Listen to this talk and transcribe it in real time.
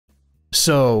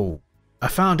So I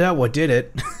found out what did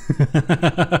it.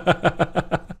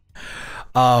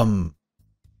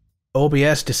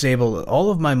 OBS disabled all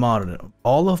of my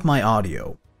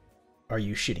audio. Are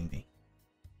you shitting me?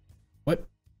 What?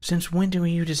 Since when were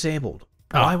you disabled?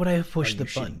 Why would I have pushed the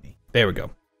button? There we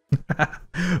go.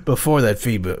 Before that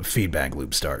feedback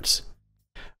loop starts.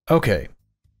 Okay.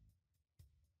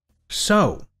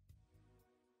 So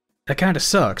that kind of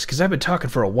sucks because I've been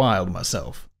talking for a while to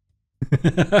myself.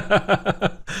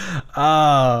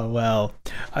 Well,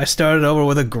 I started over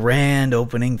with a grand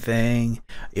opening thing.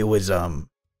 It was it was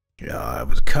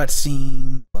a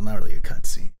cutscene. Well, not really a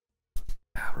cutscene.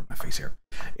 Where's my face here?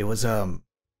 It was I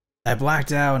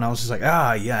blacked out and I was just like,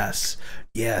 yes.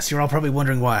 You're all probably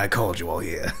wondering why I called you all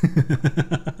here.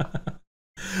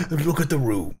 Look at the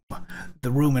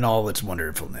room in all its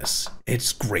wonderfulness,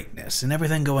 its greatness, and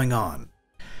everything going on.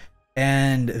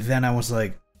 And then I was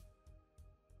like,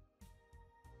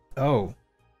 oh,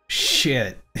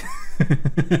 shit.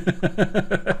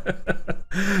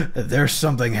 There's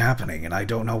something happening and I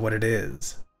don't know what it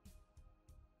is.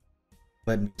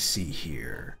 Let me see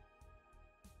here.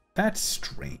 That's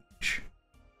strange.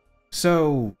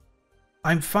 So,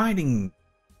 I'm finding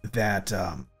that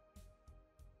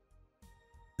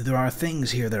there are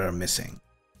things here that are missing.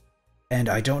 And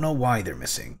I don't know why they're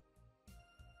missing.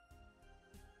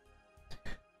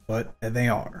 But they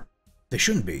are. They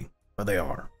shouldn't be, but they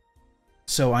are.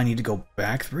 So I need to go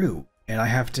back through, and I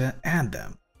have to add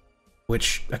them.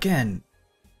 Which, again,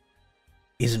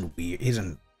 isn't weird,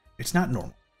 it's not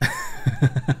normal.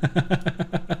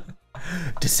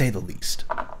 To say the least.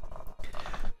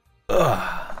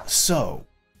 So,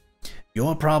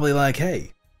 you're probably like,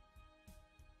 hey,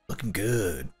 looking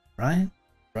good, right?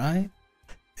 Right?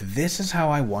 This is how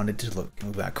I wanted to look.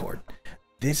 Move that cord.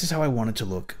 This is how I wanted to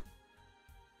look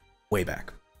way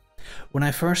back. When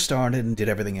I first started and did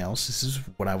everything else, this is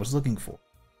what I was looking for.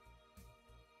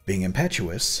 Being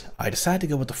impetuous, I decided to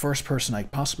go with the first person I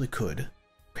possibly could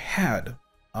who had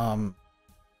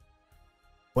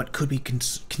what could be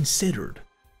considered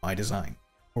my design,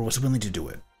 or was willing to do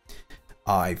it.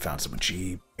 I found someone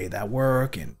cheap, made that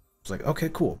work, and was like, okay,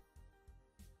 cool.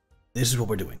 This is what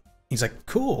we're doing. He's like,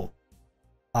 cool.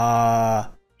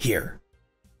 Here.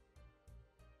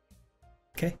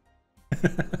 Okay.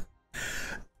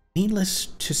 Needless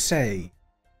to say,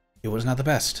 it was not the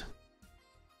best.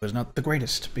 It was not the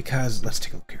greatest, because let's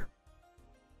take a look here.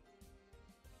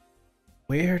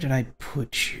 Where did I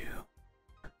put you?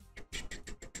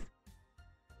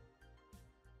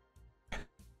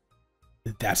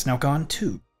 That's now gone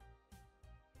too.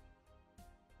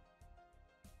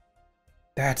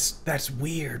 That's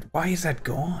weird. Why is that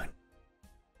gone?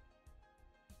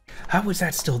 How is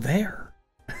that still there?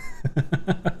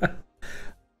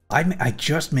 I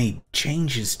just made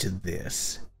changes to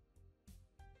this,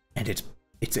 and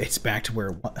it's back to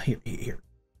where here.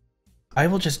 I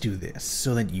will just do this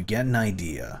so that you get an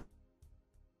idea.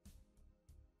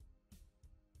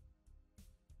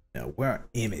 Now, where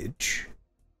image?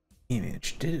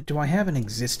 Do I have an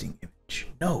existing image?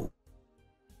 No.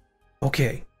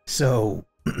 Okay, so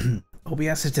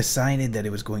OBS has decided that it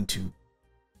was going to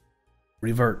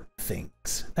revert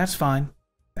things. That's fine.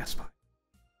 That's fine.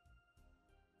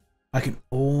 I can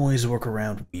always work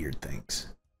around weird things.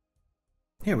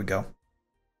 Here we go.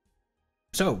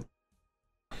 So,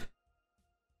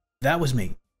 that was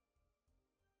me.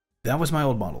 That was my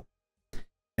old model.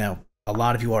 Now, a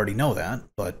lot of you already know that,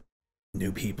 but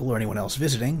new people or anyone else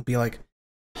visiting be like,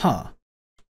 huh.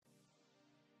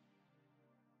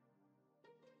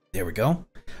 There we go.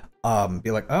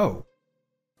 Be like, oh.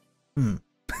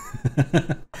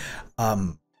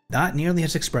 Not nearly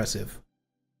as expressive.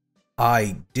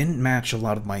 I didn't match a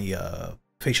lot of my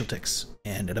facial tics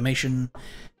and animation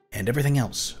and everything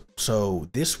else. So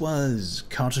this was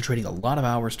concentrating a lot of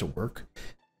hours to work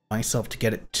myself to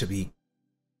get it to be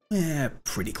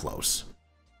pretty close.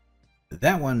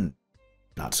 That one,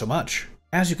 not so much.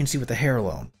 As you can see with the hair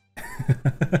alone.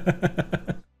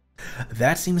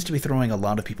 That seems to be throwing a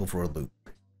lot of people for a loop,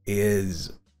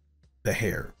 is the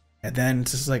hair. And then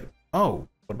it's just like, oh,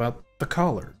 what about the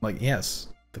collar? Like, yes,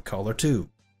 the collar too.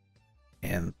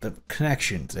 And the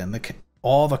connections, and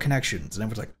all the connections. And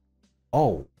everyone's like,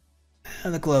 oh,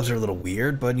 the gloves are a little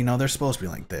weird, but you know, they're supposed to be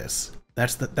like this.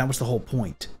 That was the whole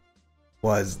point,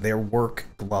 was their work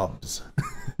gloves.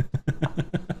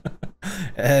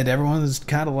 And everyone was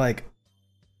kind of like,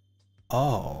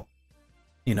 oh.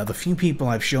 You know, the few people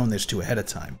I've shown this to ahead of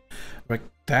time, like,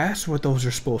 that's what those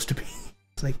are supposed to be.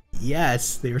 It's like,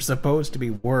 yes, they're supposed to be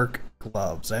work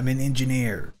gloves. I'm an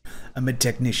engineer. I'm a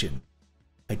technician.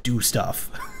 I do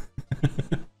stuff.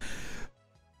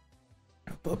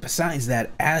 But besides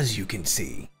that, as you can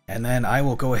see, and then I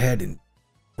will go ahead and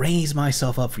raise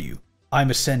myself up for you. I'm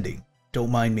ascending.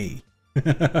 Don't mind me.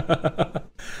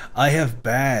 I have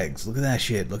bags. Look at that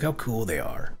shit. Look how cool they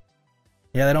are.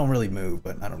 Yeah, they don't really move,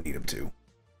 but I don't need them to.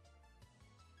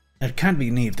 It'd kind of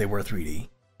be neat if they were 3D.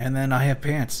 And then I have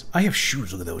pants. I have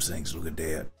shoes. Look at those things. Look at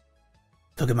that.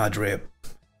 Look at my drip.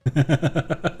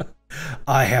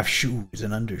 I have shoes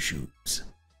and undershoes.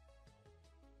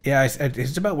 Yeah,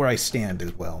 it's about where I stand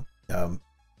as well.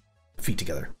 Feet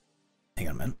together. Hang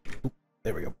on a minute. Oop,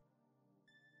 there we go.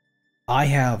 I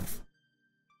have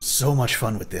so much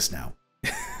fun with this now.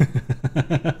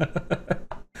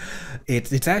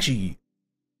 It's actually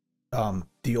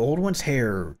the old one's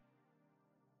hair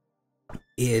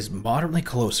is moderately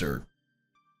closer.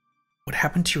 What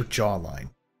happened to your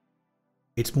jawline?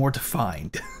 It's more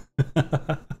defined.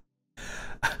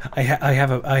 I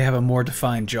have a more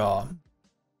defined jaw.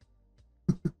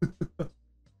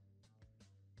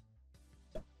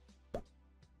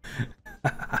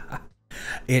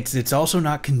 It's also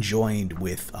not conjoined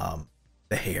with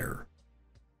the hair,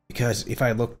 because if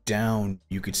I look down,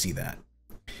 you could see that.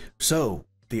 So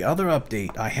the other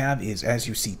update I have is, as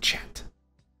you see, chat,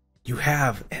 you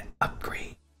have an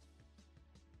upgrade,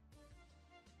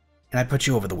 and I put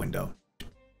you over the window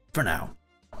for now.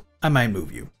 I might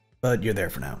move you, but you're there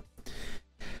for now.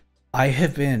 I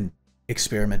have been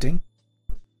experimenting,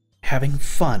 having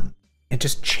fun, and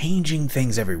just changing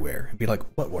things everywhere. And be like,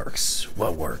 what works?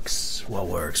 What works? What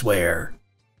works? Where?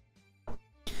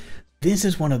 This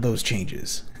is one of those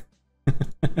changes.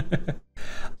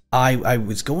 I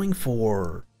was going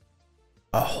for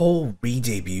a whole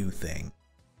re-debut thing.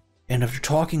 And after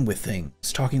talking with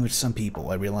some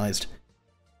people, I realized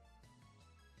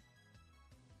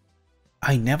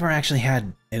I never actually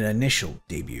had an initial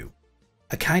debut.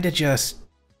 I kind of just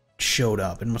showed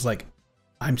up and was like,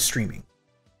 I'm streaming.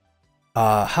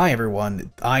 Hi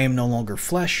everyone, I am no longer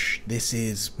Flesh, this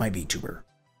is my VTuber.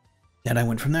 And I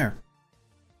went from there.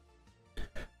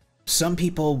 Some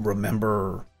people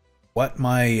remember what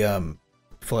my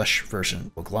Flesh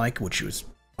version looked like, which was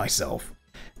myself.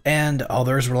 And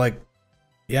others were like,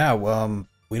 yeah, well,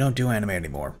 we don't do anime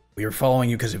anymore. We are following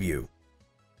you because of you.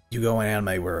 You go in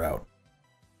anime, we're out.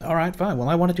 Alright, fine, well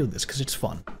I want to do this because it's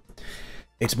fun.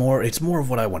 It's more of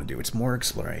what I want to do, it's more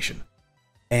exploration.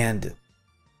 And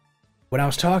when I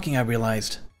was talking, I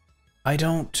realized I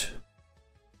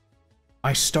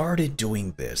started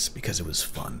doing this because it was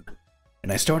fun.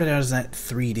 And I started out as that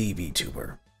 3D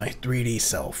VTuber, my 3D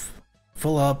self,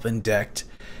 full up and decked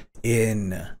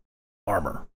in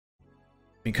armor.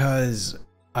 Because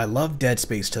I loved Dead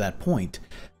Space to that point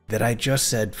that I just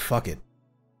said, fuck it,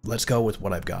 let's go with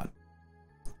what I've got,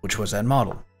 which was that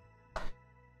model.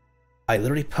 I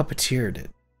literally puppeteered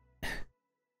it.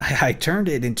 I turned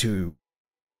it into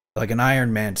like an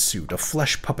Iron Man suit, a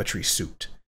flesh puppetry suit.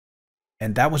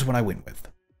 And that was what I went with.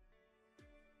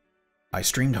 I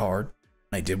streamed hard,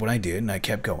 I did what I did, and I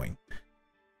kept going.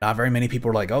 Not very many people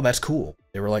were like, oh, that's cool.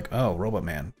 They were like, oh, Robot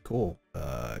Man, cool.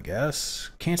 I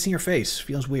guess. Can't see your face,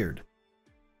 feels weird.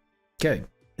 Okay,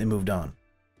 they moved on.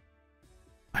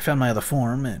 I found my other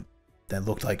form, and that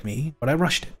looked like me, but I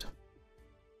rushed it.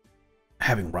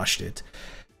 Having rushed it,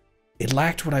 it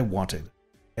lacked what I wanted.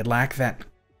 It lacked that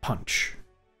punch.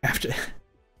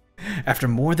 After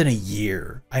more than a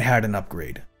year, I had an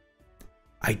upgrade.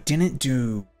 I didn't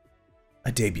do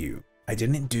a debut. I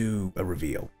didn't do a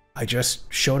reveal. I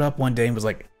just showed up one day and was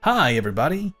like, hi,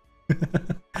 everybody.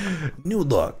 New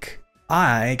look.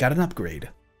 I got an upgrade.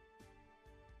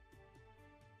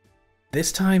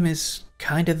 This time is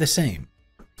kind of the same.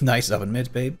 Nice oven mitts,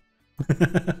 babe.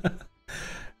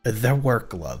 They're work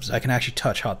gloves. I can actually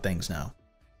touch hot things now.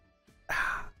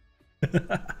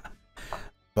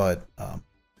 But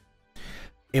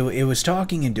it was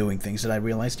talking and doing things that I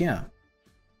realized, yeah,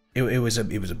 it was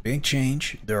a big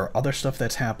change. There are other stuff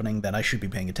that's happening that I should be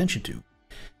paying attention to.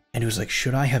 And it was like,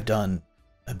 should I have done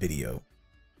a video?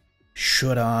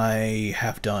 Should I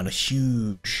have done a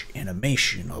huge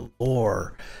animation, a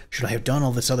lore? Should I have done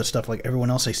all this other stuff like everyone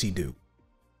else I see do?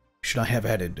 Should I have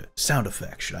added sound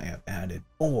effects? Should I have added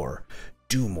more,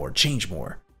 do more, change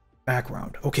more?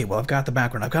 Background. Okay, well, I've got the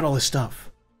background. I've got all this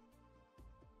stuff.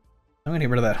 I'm gonna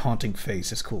get rid of that haunting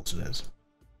face, as cool as it is.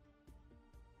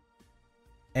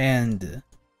 And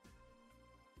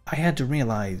I had to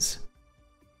realize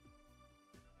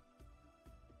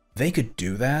they could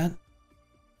do that,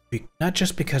 not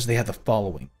just because they had the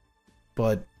following,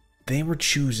 but they were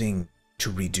choosing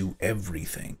to redo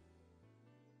everything.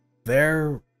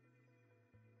 Their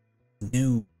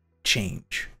new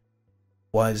change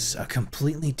was a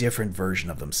completely different version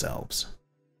of themselves.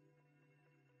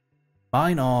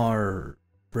 Mine are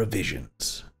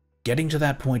revisions. Getting to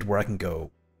that point where I can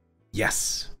go,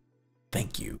 yes,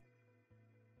 thank you.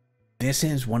 This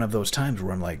is one of those times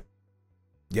where I'm like,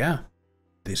 yeah,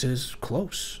 this is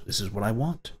close. This is what I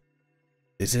want.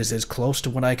 This is as close to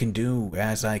what I can do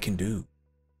as I can do.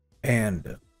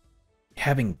 And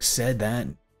having said that,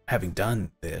 having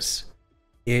done this,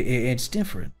 it's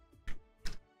different.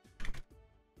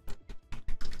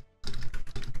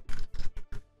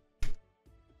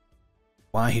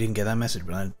 Why he didn't get that message,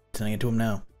 but I'm telling it to him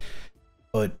now.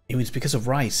 But it was because of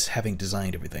Rice having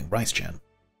designed everything, Rice-chan.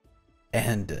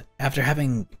 And after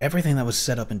having everything that was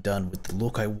set up and done with the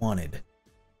look I wanted,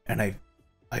 and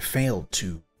I failed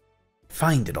to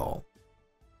find it all,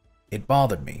 it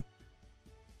bothered me.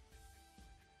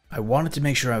 I wanted to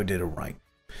make sure I did it right,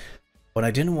 but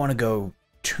I didn't want to go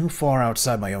too far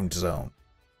outside my own zone,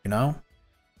 you know?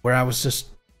 Where I was just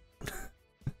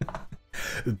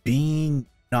being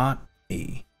not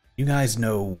me. You guys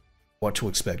know what to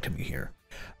expect of me here.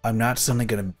 I'm not suddenly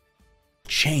gonna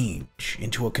change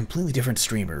into a completely different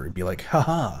streamer and be like,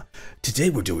 haha, today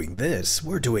we're doing this,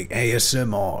 we're doing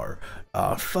ASMR,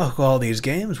 fuck all these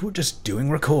games, we're just doing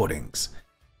recordings,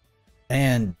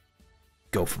 and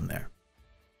go from there.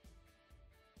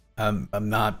 I'm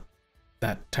not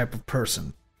that type of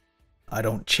person. I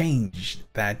don't change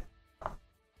that.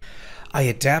 I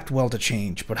adapt well to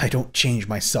change, but I don't change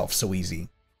myself so easy.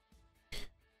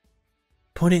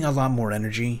 Putting a lot more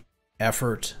energy,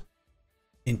 effort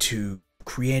into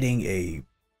creating a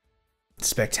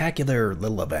spectacular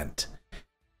little event,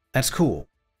 that's cool.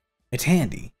 It's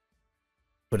handy.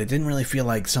 But it didn't really feel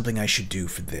like something I should do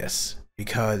for this,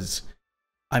 because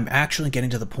I'm actually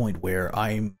getting to the point where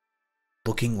I'm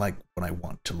looking like what I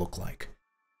want to look like.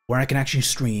 Where I can actually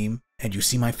stream, and you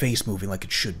see my face moving like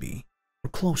it should be, or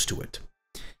close to it.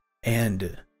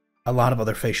 And a lot of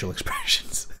other facial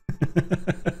expressions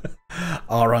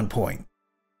are on point.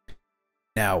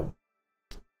 Now,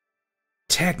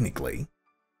 technically,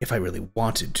 if I really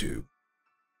wanted to,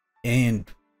 and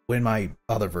when my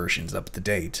other version's up to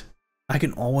date, I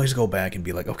can always go back and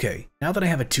be like, okay, now that I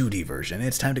have a 2D version,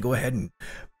 it's time to go ahead and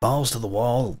balls to the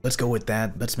wall. Let's go with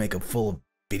that. Let's make a full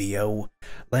video.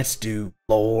 Let's do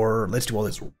lore. Let's do all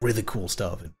this really cool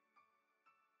stuff. And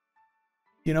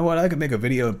you know what? I could make a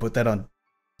video and put that on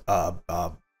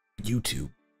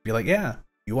YouTube. Be like, yeah,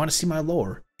 you want to see my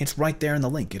lore? It's right there in the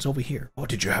link. It's over here. Oh,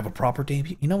 did you have a proper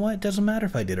debut? You know what? It doesn't matter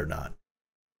if I did or not.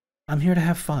 I'm here to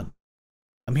have fun.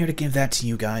 I'm here to give that to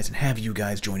you guys and have you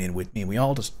guys join in with me. We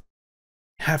all just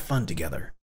have fun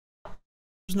together.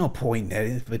 There's no point in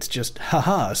it if it's just,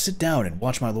 haha, sit down and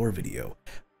watch my lore video.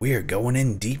 We're going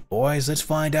in deep, boys. Let's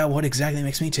find out what exactly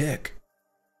makes me tick.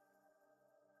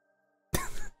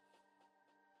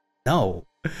 No.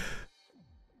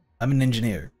 I'm an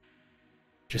engineer.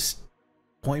 Just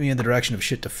point me in the direction of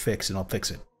shit to fix and I'll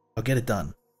fix it. I'll get it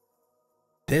done.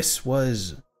 This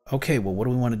was, okay, well, what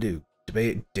do we want to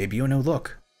do? Debut a new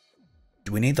look.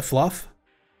 Do we need the fluff?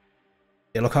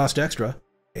 It'll cost extra.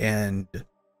 And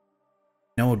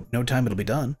no time it'll be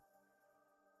done.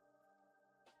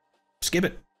 Skip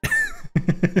it.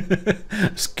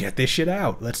 Let's get this shit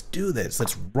out. Let's do this.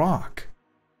 Let's rock.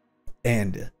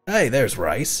 And hey, there's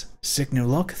Rice. Sick new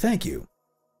look. Thank you.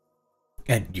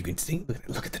 And you can see,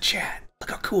 look at the chat.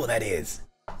 Look how cool that is.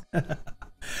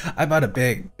 I bought a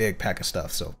big pack of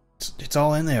stuff, so it's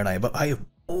all in there, and I have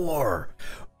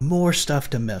more stuff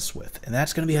to mess with, and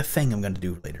that's gonna be a thing I'm gonna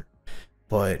do later.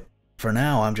 But for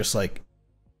now, I'm just like,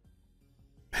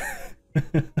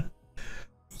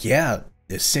 yeah,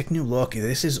 this sick new look.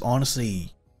 This is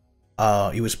honestly,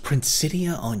 it was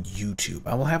Princidia on YouTube.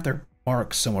 I will have their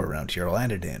mark somewhere around here. I'll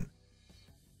add it in.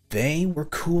 They were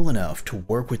cool enough to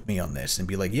work with me on this and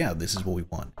be like, yeah, this is what we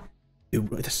want.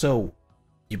 So,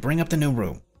 you bring up the new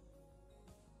room.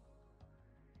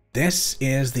 This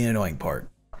is the annoying part.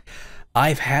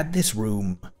 I've had this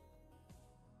room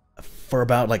for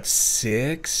about like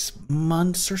 6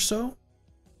 months or so.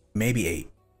 Maybe 8.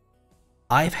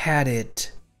 I've had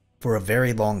it for a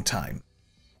very long time.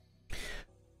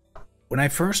 When I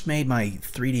first made my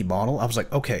 3D model, I was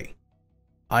like, okay,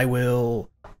 I will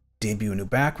debut a new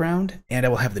background, and I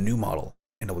will have the new model,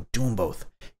 and I will do them both.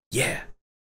 Yeah.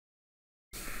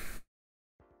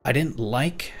 I didn't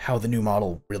like how the new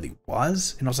model really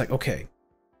was, and I was like, okay,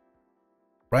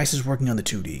 Rice is working on the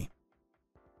 2D.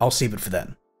 I'll save it for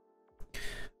then.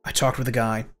 I talked with the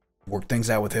guy, worked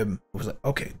things out with him. I was like,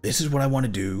 okay, this is what I want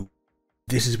to do.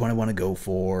 This is what I want to go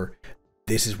for.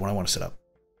 This is what I want to set up.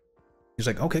 He's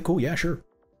like, okay, cool, yeah, sure.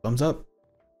 Thumbs up.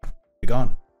 Be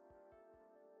gone.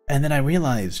 And then I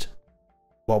realized,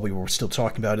 while we were still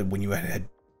talking about it when you had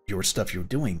your stuff you were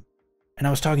doing, And I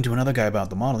was talking to another guy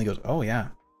about the model. And he goes, "Oh yeah,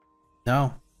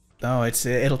 no, no,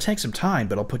 it'll take some time,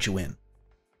 but I'll put you in."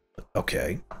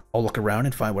 Okay, I'll look around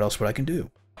and find what else I can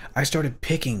do. I started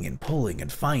picking and pulling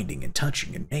and finding and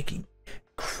touching and making,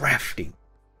 crafting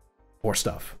more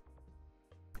stuff.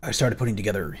 I started putting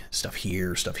together stuff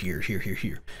here,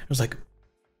 here. I was like,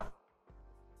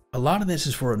 a lot of this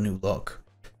is for a new look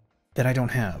that I don't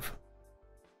have.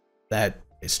 That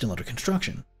is still under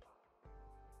construction.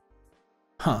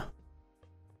 Huh.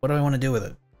 What do I want to do with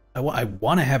it? I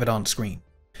want to have it on screen.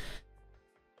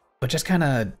 But just kind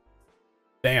of,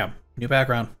 bam, new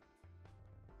background.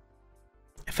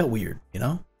 It felt weird, you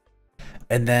know?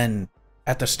 And then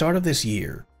at the start of this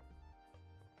year,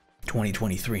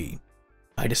 2023,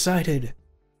 I decided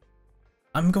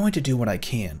I'm going to do what I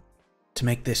can to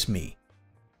make this me.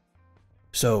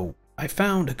 So I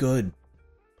found a good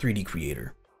 3D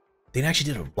creator. They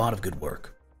actually did a lot of good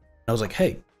work. I was like,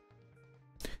 hey,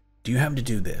 do you happen to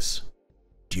do this?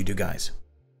 Do you do guys?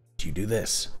 Do you do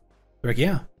this? They're like,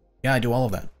 yeah, I do all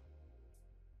of that.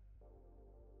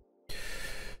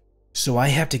 So I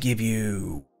have to give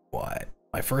you, what?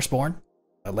 My firstborn?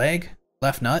 A leg?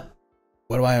 Left nut?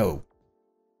 What do I owe?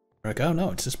 They're like, oh no,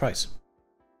 it's this price.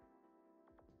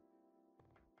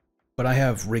 But I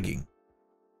have rigging.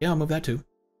 Yeah, I'll move that too.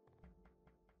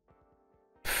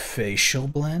 Facial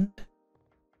blend?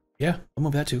 Yeah, I'll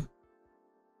move that too.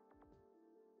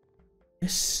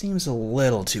 This seems a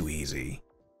little too easy.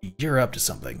 You're up to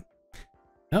something.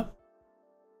 Nope.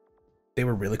 They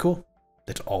were really cool.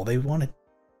 That's all they wanted.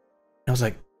 And I was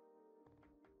like,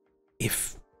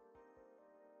 if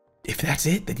that's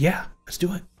it, then yeah, let's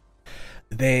do it.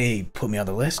 They put me on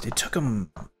the list. It took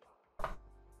them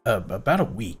about a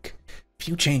week. A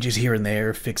few changes here and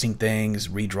there, fixing things,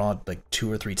 redraw it like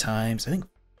 2 or 3 times. I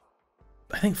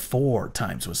think 4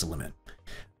 times was the limit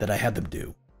that I had them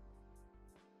do.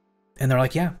 And they're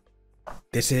like, yeah,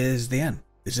 this is the end.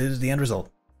 This is the end result.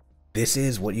 This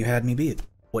is what you had me be,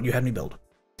 what you had me build.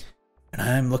 And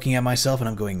I'm looking at myself and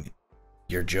I'm going,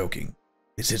 you're joking.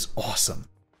 This is awesome.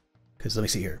 Because let me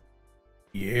see here.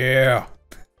 Yeah.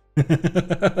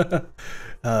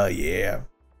 Yeah.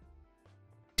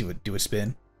 Do a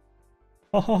spin.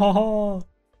 Oh,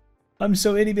 I'm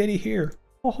so itty bitty here.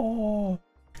 Oh.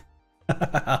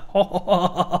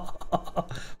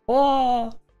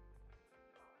 Oh.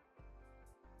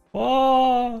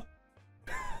 Oh.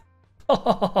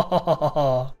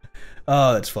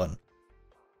 Oh, that's fun.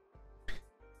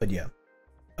 But yeah.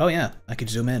 Oh yeah, I could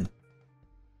zoom in.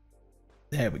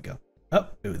 There we go. Oh,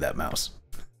 ooh, that mouse.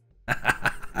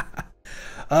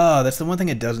 Oh, that's the one thing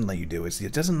it doesn't let you do, is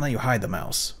it doesn't let you hide the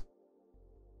mouse.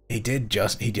 He did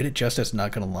it justice,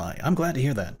 not gonna lie. I'm glad to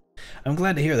hear that. I'm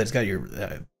glad to hear that it's got your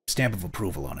stamp of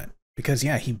approval on it. Because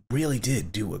yeah, he really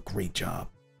did do a great job.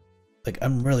 Like,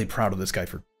 I'm really proud of this guy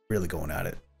for really going at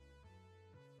it.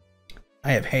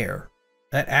 I have hair.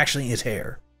 That actually is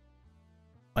hair.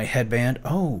 My headband.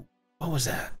 Oh, what was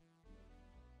that?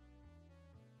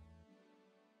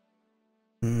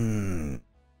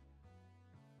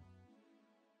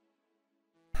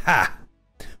 Ha!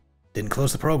 Didn't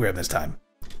close the program this time.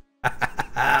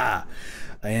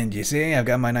 And you see, I've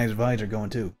got my nice visor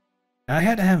going too. I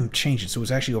had to have him change it so it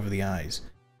was actually over the eyes.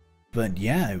 But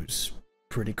yeah, it was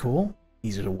pretty cool.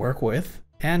 Easy to work with.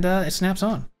 And it snaps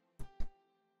on.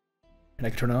 And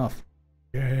I can turn it off.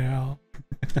 Yeah.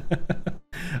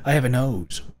 I have a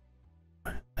nose.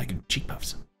 I can cheek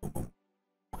puffs.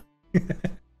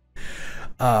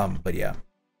 But yeah.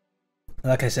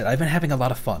 Like I said, I've been having a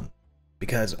lot of fun.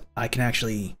 Because I can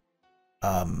actually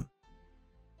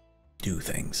do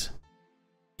things.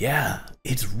 Yeah,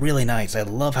 it's really nice. I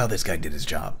love how this guy did his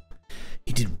job.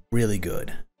 He did really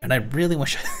good. And I really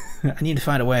wish I need to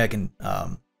find a way I can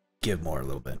give more a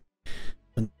little bit.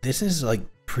 But this is like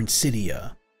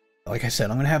Princidia. Like I said,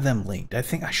 I'm gonna have them linked. I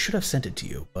think I should have sent it to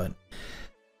you, but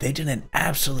they did an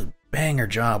absolute banger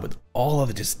job with all of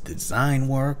it, just design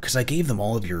work. Because I gave them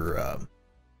all of your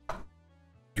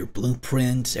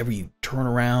blueprints, every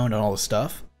turnaround, and all the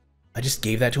stuff. I just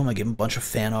gave that to them. I gave them a bunch of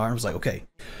fan art. I was like, okay,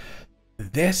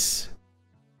 this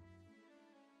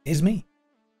is me.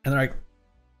 And they're like,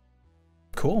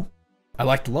 cool. I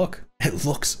like the look. It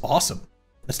looks awesome.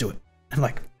 Let's do it. I'm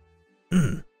like,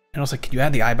 And I was like, can you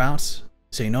add the eye bounce?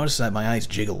 So you notice that my eyes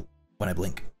jiggle when I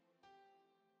blink.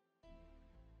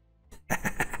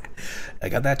 I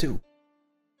got that too.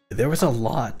 There was a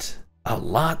lot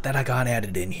that I got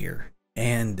added in here.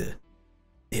 And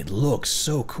it looks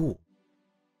so cool.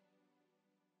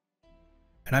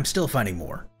 And I'm still finding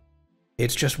more.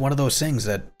 It's just one of those things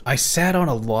that I sat on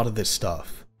a lot of this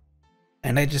stuff.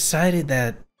 And I decided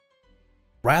that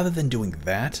rather than doing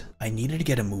that, I needed to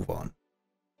get a move on.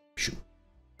 shoot.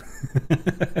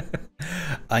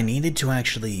 I needed to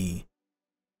actually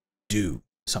do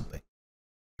something.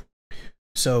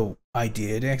 So I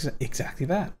did exactly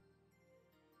that.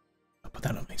 I'll put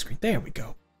that on my screen. There we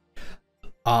go.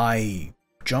 I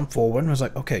jumped forward and was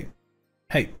like, okay,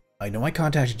 hey, I know I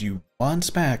contacted you months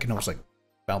back, and I was like,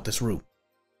 about this room.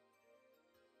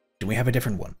 Do we have a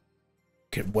different one?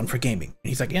 One for gaming. And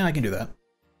he's like, yeah, I can do that.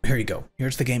 Here you go.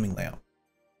 Here's the gaming layout.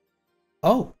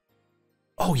 Oh.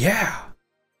 Oh, yeah.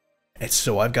 And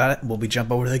so I've got it. We'll be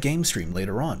jump over to the game stream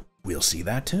later on. We'll see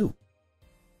that too.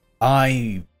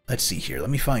 Let's see here. Let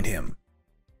me find him.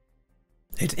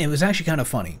 It was actually kind of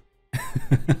funny.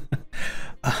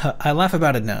 I laugh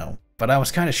about it now, but I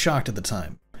was kind of shocked at the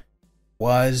time.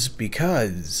 Was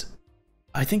because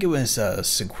I think it was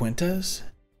Cinquenta.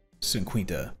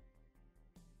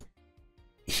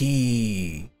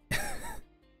 He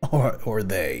or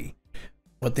they.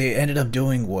 What they ended up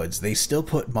doing was they still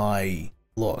put my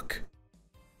look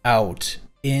out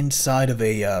inside of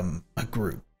a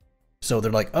group. So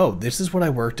they're like, oh, this is what I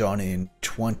worked on in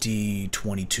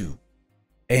 2022.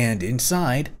 And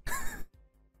inside,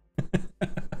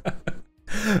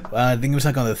 I think it was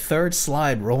like on the third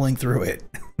slide rolling through it,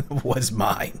 was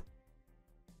mine.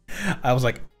 I was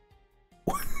like,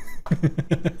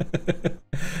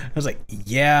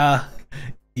 yeah.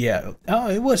 Oh,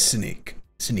 it was Sneak.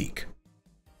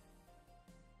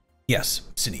 Yes,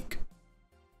 Sneak.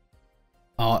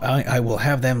 I will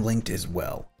have them linked as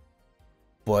well.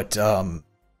 But,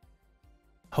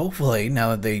 hopefully,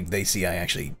 now that they see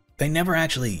they never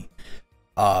actually,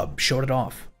 showed it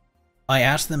off. I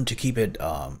asked them to keep it,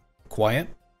 quiet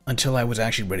until I was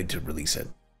actually ready to release it.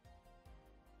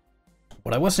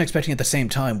 What I wasn't expecting at the same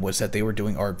time was that they were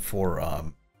doing art for,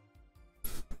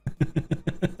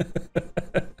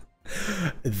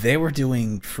 they were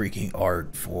doing freaking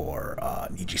art for,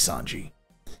 Niji Sanji.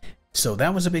 So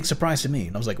that was a big surprise to me,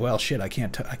 and I was like, "Well, shit, I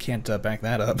can't back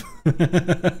that up.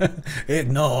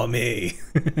 Ignore me."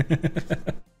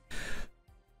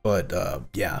 But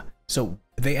yeah, so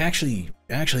they actually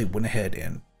went ahead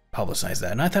and publicized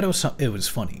that, and I thought it was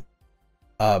funny.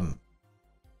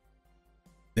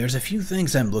 There's a few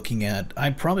things I'm looking at. I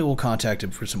probably will contact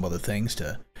him for some other things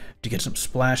to get some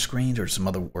splash screens or some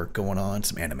other work going on,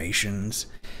 some animations,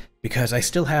 because I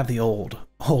still have the old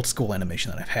school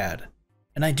animation that I've had.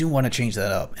 And I do want to change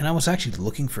that up. And I was actually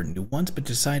looking for new ones, but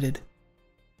decided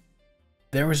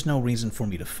there was no reason for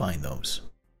me to find those.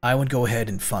 I would go ahead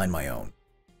and find my own.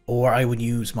 Or I would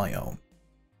use my own.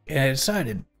 And I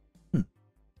decided,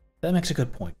 that makes a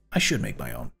good point. I should make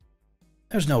my own.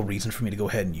 There's no reason for me to go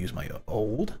ahead and use my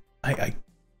old. I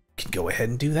can go ahead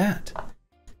and do that.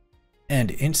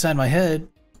 And inside my head,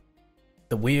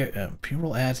 the weird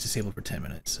pre-roll ads disabled for 10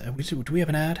 minutes. Do we have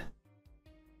an ad?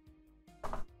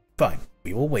 Fine.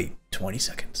 We will wait 20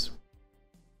 seconds.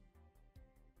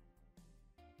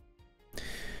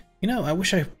 You know, I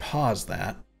wish I paused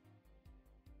that.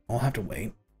 I'll have to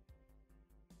wait.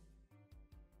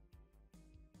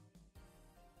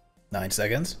 9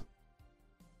 seconds.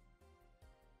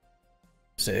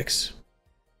 6.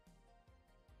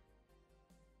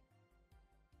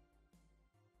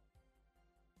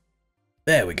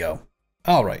 There we go.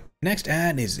 Alright, next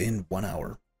ad is in 1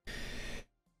 hour.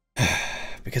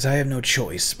 Because I have no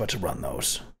choice but to run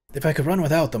those. If I could run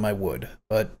without them, I would,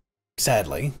 but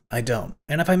sadly, I don't.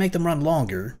 And if I make them run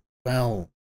longer,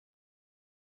 well,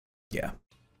 yeah.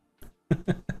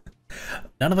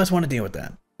 None of us want to deal with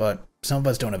that, but some of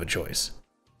us don't have a choice.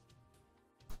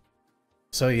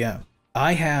 So yeah,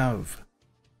 I have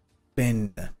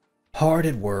been hard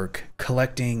at work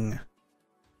collecting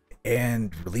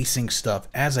and releasing stuff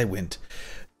as I went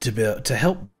to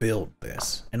help build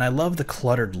this. And I love the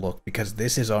cluttered look because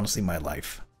this is honestly my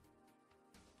life.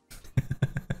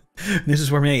 This is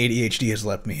where my ADHD has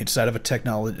left me, inside of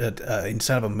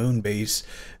a moon base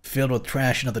filled with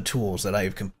trash and other tools that I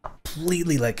have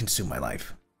completely let consume my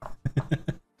life.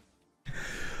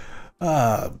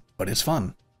 But it's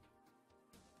fun.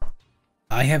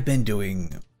 I have been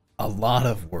doing a lot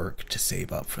of work to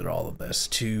save up for all of this,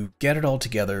 to get it all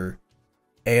together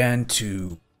and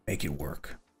to make it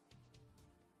work.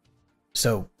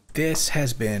 So this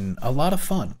has been a lot of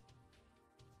fun.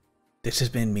 This has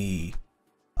been me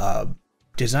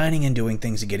designing and doing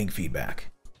things and getting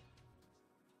feedback.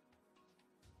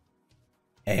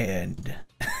 And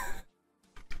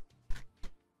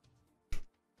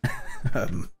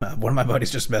one of my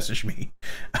buddies just messaged me.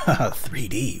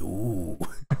 3D, ooh.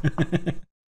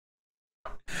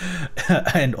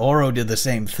 And Oro did the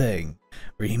same thing,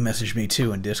 where he messaged me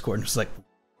too in Discord and was like,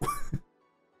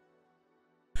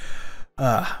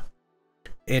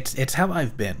 it's how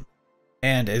I've been.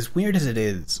 And as weird as it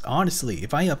is, honestly,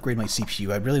 if I upgrade my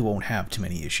CPU, I really won't have too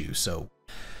many issues, so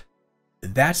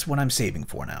that's what I'm saving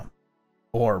for now.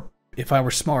 Or, if I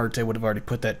were smart, I would have already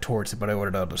put that towards it, but I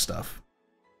ordered other stuff.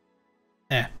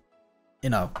 You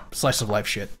know, slice of life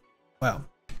shit. Well,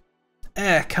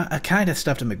 kind of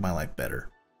stuff to make my life better.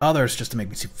 Others just to make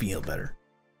me feel better.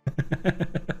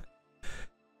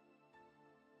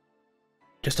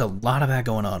 Just a lot of that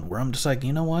going on, where I'm just like,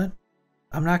 you know what?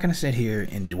 I'm not going to sit here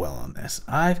and dwell on this.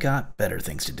 I've got better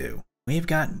things to do. We've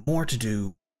got more to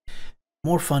do,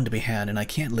 more fun to be had, and I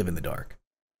can't live in the dark.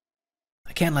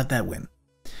 I can't let that win.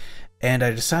 And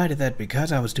I decided that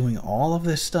because I was doing all of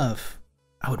this stuff,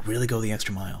 I would really go the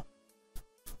extra mile.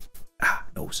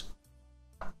 Nose.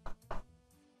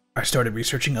 I started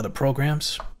researching other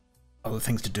programs, other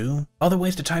things to do, other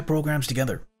ways to tie programs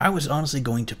together. I was honestly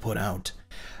going to put out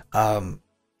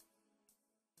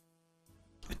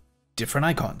different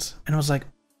icons. And I was like,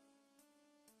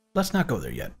 let's not go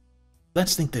there yet.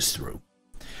 Let's think this through.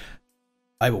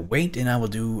 I will wait and I will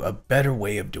do a better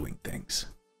way of doing things.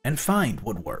 And find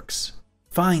what works.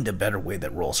 Find a better way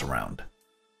that rolls around.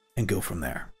 And go from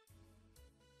there.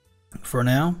 For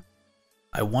now,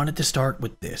 I wanted to start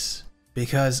with this.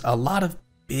 Because a lot of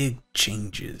big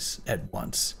changes at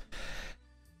once,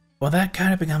 well, that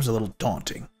kind of becomes a little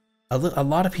daunting. A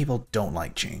lot of people don't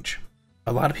like change.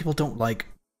 A lot of people don't like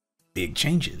big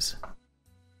changes.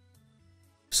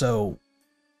 So,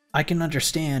 I can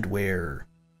understand where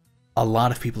a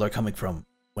lot of people are coming from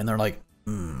when they're like,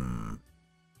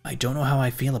 I don't know how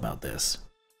I feel about this.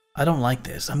 I don't like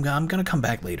this. I'm gonna come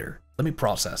back later. Let me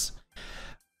process.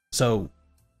 So,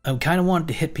 I kind of wanted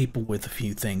to hit people with a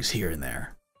few things here and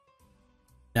there.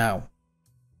 Now,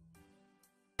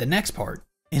 the next part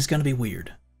is going to be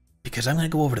weird, because I'm going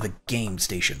to go over to the game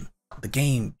station, the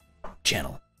game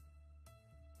channel,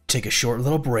 take a short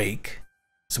little break,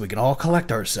 so we can all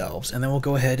collect ourselves, and then we'll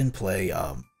go ahead and play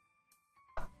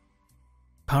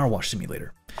Power Wash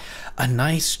Simulator. A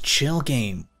nice, chill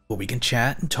game where we can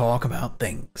chat and talk about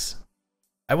things.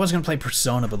 I was going to play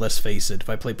Persona, but let's face it, if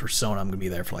I play Persona, I'm going to be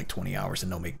there for like 20 hours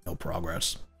and make no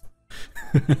progress.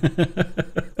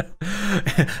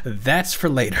 That's for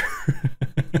later.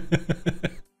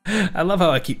 I love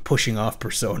how I keep pushing off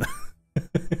Persona.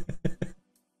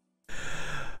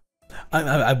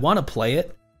 I want to play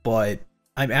it, but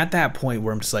I'm at that point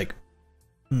where I'm just like,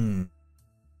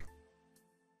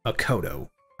 Makoto.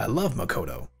 I love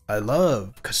Makoto. I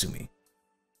love Kasumi.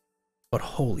 But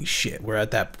holy shit, we're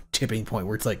at that tipping point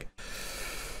where it's like,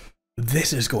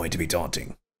 this is going to be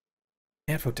daunting.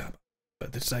 And Futaba.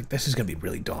 But it's like, this is going to be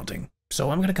really daunting.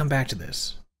 So I'm going to come back to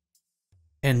this.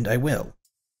 And I will.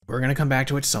 We're going to come back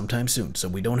to it sometime soon, so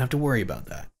we don't have to worry about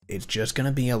that. It's just going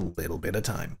to be a little bit of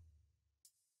time.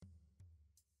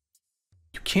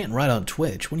 You can't write on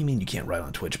Twitch? What do you mean you can't write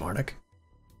on Twitch, Marnik?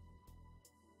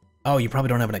 Oh, you probably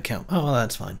don't have an account. Oh, well,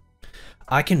 that's fine.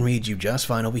 I can read you just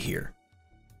fine over here.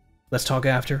 Let's talk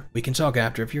after. We can talk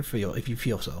after if you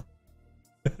feel so.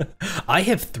 I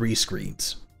have 3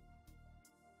 screens.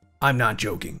 I'm not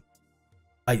joking.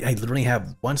 I literally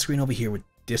have one screen over here with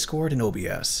Discord and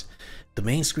OBS. The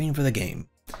main screen for the game.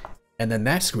 And then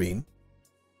that screen...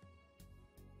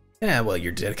 yeah, well,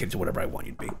 you're dedicated to whatever I want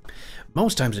you to be.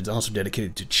 Most times it's also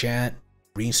dedicated to chat,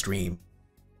 Restream,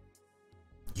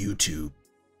 YouTube,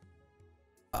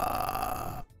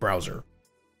 browser.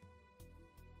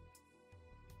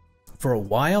 For a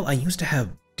while, I used to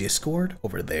have Discord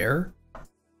over there.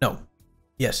 No.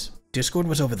 Yes, Discord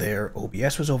was over there,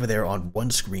 OBS was over there on one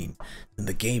screen, and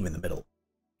the game in the middle.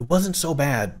 It wasn't so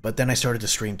bad, but then I started to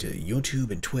stream to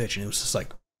YouTube and Twitch, and it was just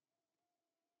like,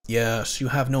 yes, you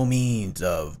have no means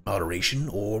of moderation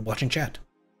or watching chat.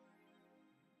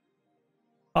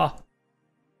 That's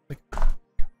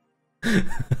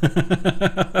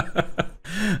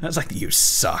like, you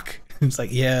suck. It's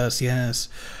like, yes, yes.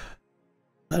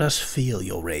 Let us feel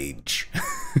your rage.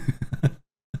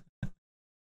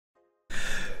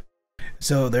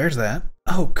 So there's that.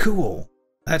 Oh, cool.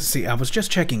 Let's see. I was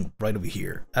just checking right over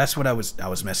here. That's what I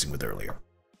was messing with earlier.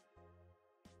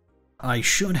 I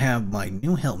should have my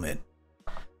new helmet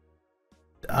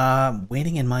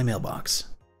waiting in my mailbox.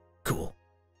 Cool.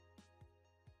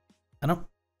 I don't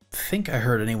think I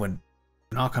heard anyone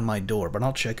knock on my door, but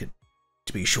I'll check it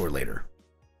to be sure later.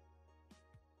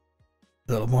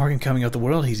 Little Morgan coming out the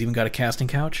world. He's even got a casting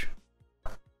couch.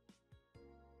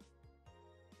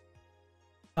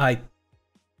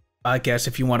 I guess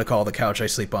if you want to call the couch I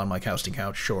sleep on my casting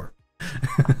couch, sure.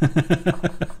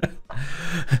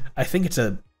 I think it's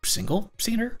a single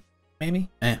seater, maybe?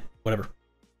 Whatever.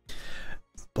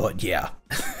 But yeah.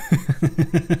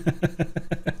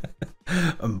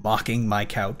 I'm mocking my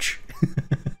couch.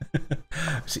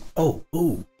 See, oh,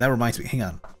 ooh, that reminds me. Hang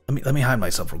on. Let me hide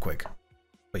myself real quick.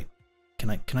 Wait, can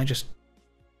I just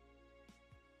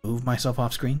move myself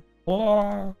off screen?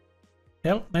 Oh,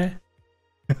 help me.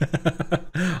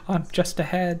 I'm just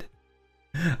ahead.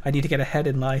 I need to get ahead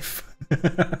in life.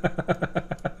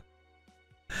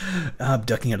 I'm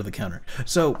ducking under the counter.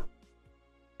 So,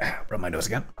 rub my nose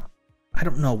again. I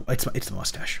don't know. It's the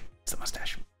mustache. It's the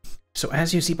mustache. So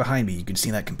as you see behind me, you can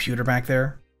see that computer back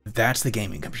there. That's the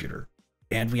gaming computer.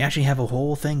 And we actually have a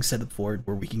whole thing set up for it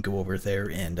where we can go over there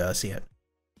and see it.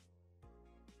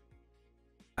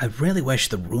 I really wish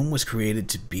the room was created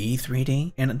to be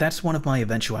 3D, and that's one of my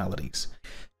eventualities,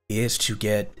 is to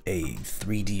get a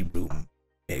 3D room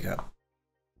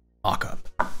mock-up,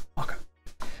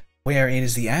 where it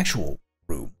is the actual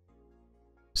room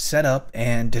set up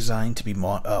and designed to be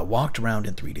walked around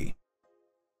in 3D.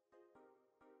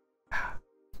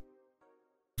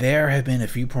 There have been a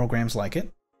few programs like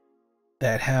it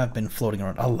that have been floating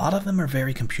around. A lot of them are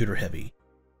very computer heavy.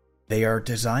 They are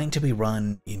designed to be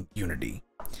run in Unity.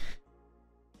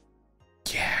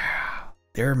 Yeah,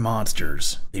 they're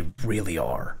monsters. They really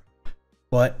are.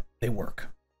 But they work.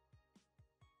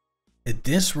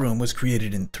 This room was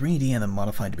created in 3D and then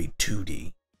modified to be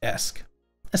 2D-esque.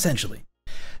 Essentially.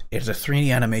 It's a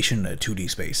 3D animation in a 2D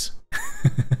space.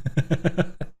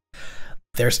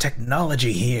 There's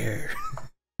technology here.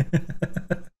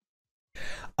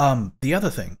 The other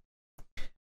thing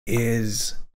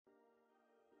is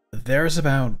there's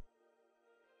about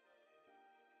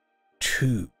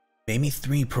 2, maybe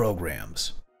 3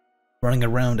 programs running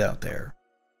around out there.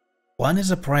 One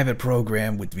is a private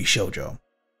program with Vishojo.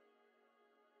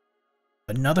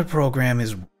 Another program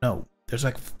is, no, there's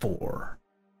like 4.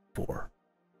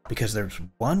 Because there's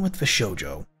one with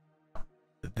Vishojo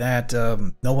that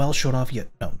Noelle showed off yet.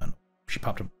 No. She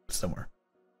popped up somewhere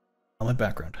on my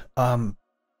background.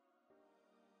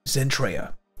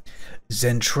 Zentreya.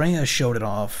 Zentreya showed it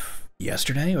off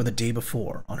yesterday or the day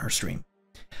before on her stream.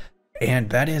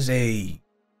 And that is a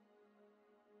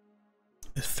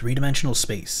 3-dimensional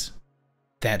space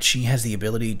that she has the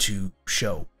ability to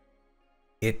show.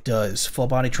 It does full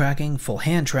body tracking, full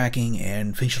hand tracking,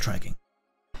 and facial tracking.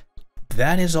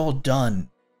 That is all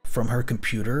done from her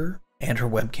computer and her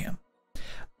webcam.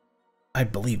 I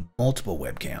believe multiple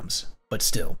webcams, but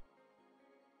still.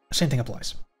 Same thing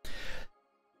applies.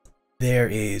 There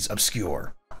is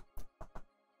Obscure.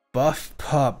 Buff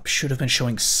Pup should have been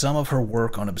showing some of her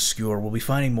work on Obscure. We'll be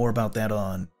finding more about that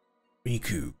on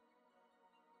Riku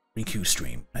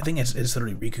stream. I think it's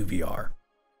literally Riku VR.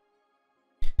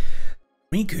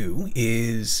 Riku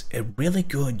is a really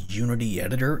good Unity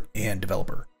editor and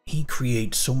developer. He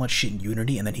creates so much shit in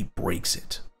Unity and then he breaks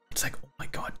it. It's like, oh my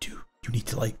god, dude, you need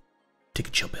to like take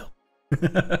a chill pill.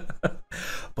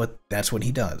 But that's what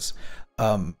he does.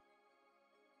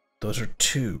 Those are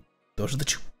the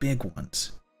 2 big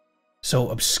ones. So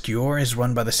Obscure is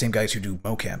run by the same guys who do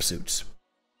mocap suits.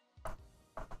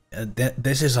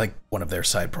 This is like one of their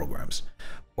side programs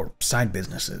or side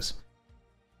businesses.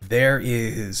 There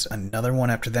is another one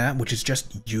after that, which is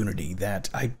just Unity that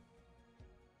I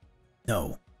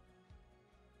know.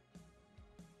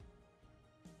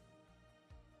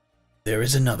 There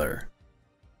is another.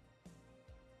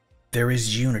 There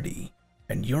is Unity,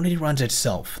 and Unity runs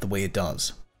itself the way it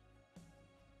does.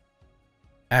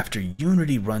 After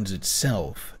Unity runs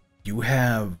itself, you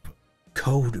have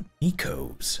Code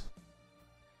Miko's.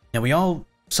 Now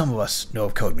some of us know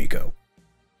of Code Miko.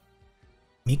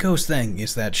 Miko's thing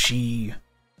is that she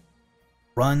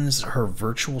runs her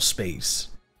virtual space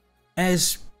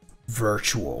as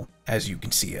virtual as you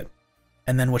can see it.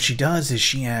 And then what she does is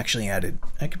she actually added,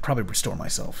 I could probably restore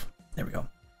myself. There we go.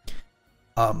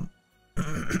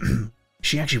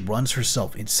 She actually runs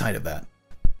herself inside of that.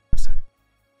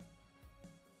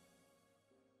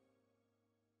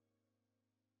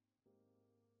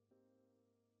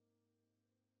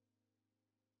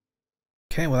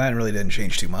 Okay, well that really didn't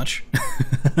change too much.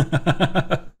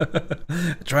 I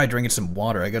tried drinking some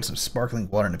water. I got some sparkling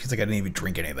water and it feels like I didn't even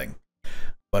drink anything.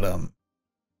 But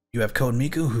you have Code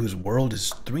Miku, whose world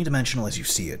is 3-dimensional as you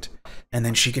see it, and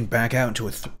then she can back out into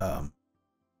a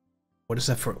what is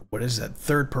that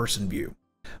third-person view,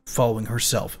 following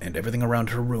herself and everything around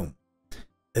her room.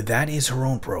 That is her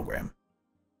own program,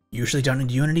 usually done in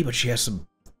Unity, but she has some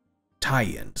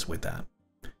tie-ins with that.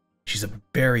 She's a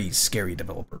very scary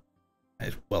developer,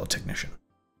 as well a technician.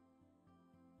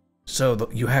 So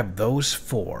you have those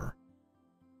 4.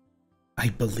 I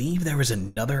believe there is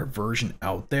another version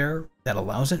out there that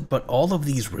allows it, but all of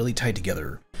these really tie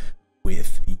together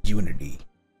with Unity.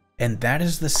 And that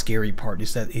is the scary part,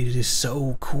 is that it is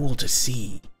so cool to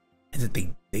see is that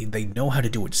they know how to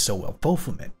do it so well.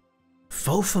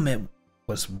 Fofumit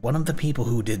was one of the people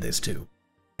who did this too.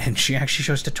 And she actually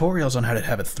shows tutorials on how to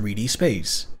have a 3D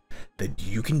space that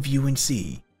you can view and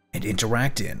see and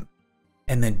interact in,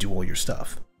 and then do all your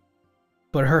stuff.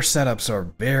 But her setups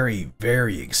are very,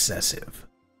 very excessive.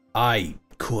 I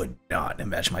could not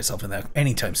imagine myself in that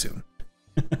anytime soon.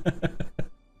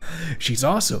 She's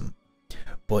awesome,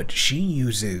 but she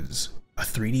uses a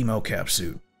 3D mocap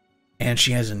suit, and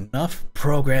she has enough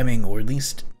programming, or at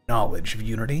least knowledge of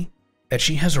Unity, that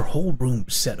she has her whole room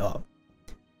set up,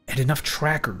 and enough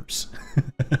trackers.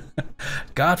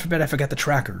 God forbid I forget the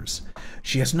trackers.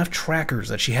 She has enough trackers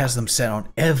that she has them set on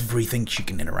everything she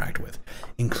can interact with,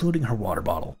 including her water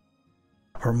bottle,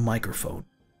 her microphone.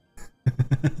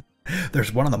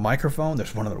 There's one on the microphone,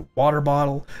 there's one on the water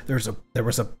bottle, there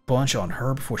was a bunch on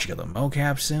her before she got the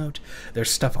mocap suit,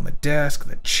 there's stuff on the desk,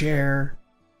 the chair.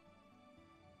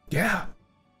 Yeah.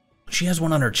 She has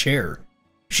one on her chair.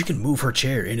 She can move her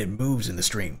chair and it moves in the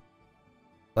stream.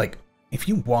 Like, if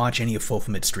you watch any of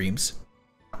Fofumit streams,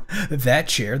 that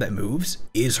chair that moves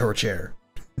is her chair.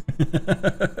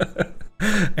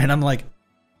 And I'm like,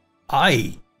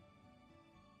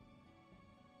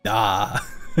 nah.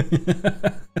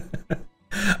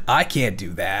 I can't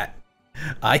do that.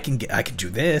 I can do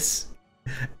this.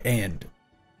 And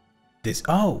this,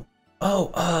 Sundival.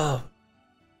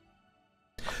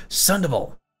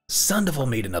 Sundival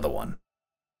made another one.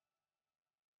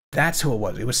 That's who it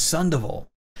was. It was Sundival.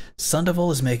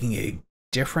 Sundival is making a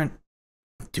different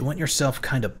do-it-yourself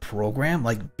kind of program,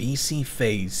 like BC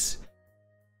Face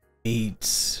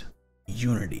meets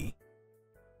Unity.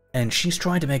 And she's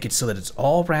trying to make it so that it's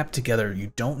all wrapped together.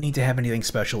 You don't need to have anything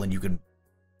special, and you can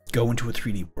go into a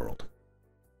 3D world.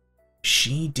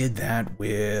 She did that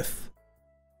with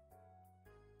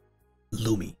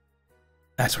Lumi.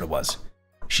 That's what it was.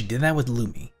 She did that with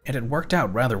Lumi, and it worked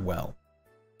out rather well.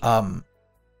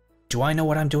 Do I know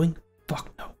what I'm doing? Fuck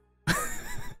no.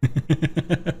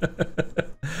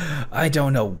 I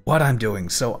don't know what I'm doing,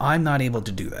 so I'm not able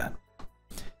to do that.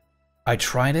 I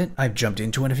tried it. I've jumped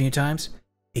into it a few times.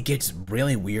 It gets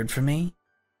really weird for me,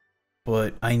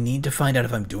 but I need to find out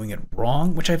if I'm doing it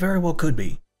wrong, which I very well could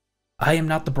be. I am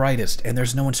not the brightest, and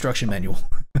there's no instruction manual.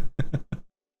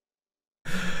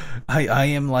 I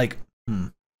am like,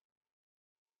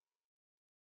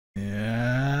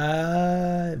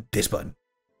 yeah, this button.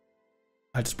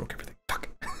 I just broke everything. Fuck.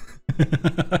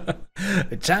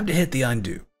 Time to hit the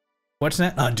undo. What's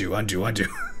that? Undo, undo, undo.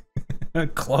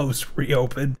 Close,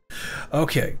 reopen.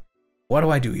 Okay, what do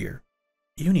I do here?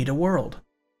 You need a world.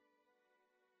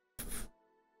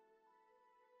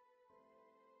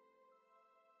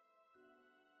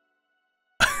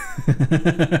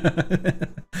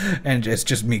 And it's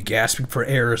just me gasping for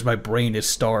air as my brain is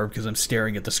starved because I'm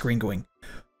staring at the screen going,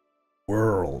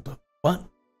 world. What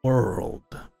world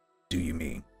do you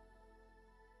mean?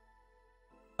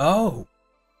 Oh.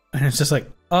 And it's just like,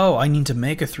 oh, I need to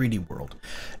make a 3D world.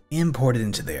 Import it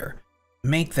into there.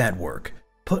 Make that work.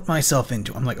 Put myself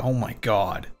into it. I'm like, oh my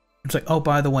god. It's like, oh,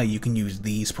 by the way, you can use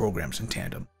these programs in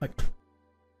tandem. Like,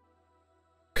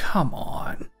 come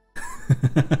on.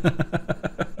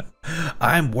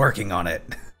 I'm working on it.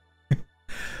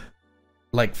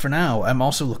 Like, for now, I'm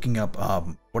also looking up,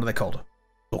 what are they called?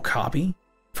 Okapi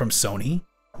from Sony.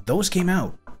 Those came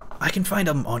out. I can find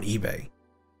them on eBay.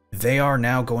 They are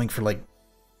now going for like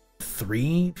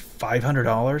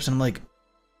 $500, and I'm like,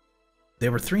 they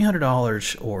were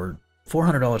 $300 or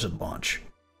 $400 at launch,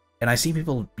 and I see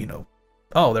people, you know,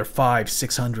 oh, they're $500,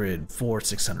 $600,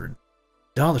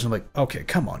 $600. I'm like, okay,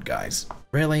 come on, guys,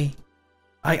 really?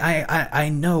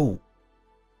 I know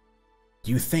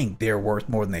you think they're worth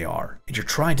more than they are, and you're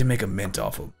trying to make a mint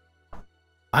off of them.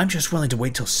 I'm just willing to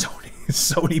wait till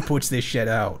Sony puts this shit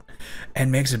out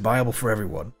and makes it viable for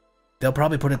everyone. They'll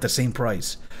probably put it at the same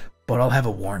price, but I'll have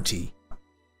a warranty.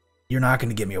 You're not going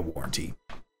to give me a warranty.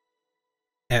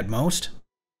 At most,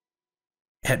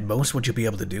 what you'll be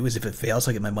able to do is if it fails,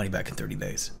 I'll get my money back in 30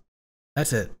 days.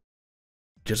 That's it.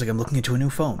 Just like I'm looking into a new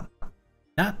phone.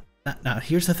 Now,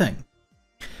 here's the thing.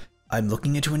 I'm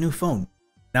looking into a new phone,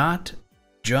 not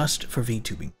just for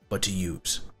VTubing, but to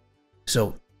use.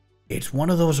 So, it's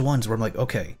one of those ones where I'm like,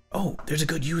 okay, oh, there's a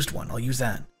good used one. I'll use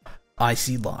that.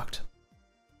 IC locked.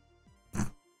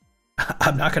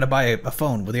 I'm not going to buy a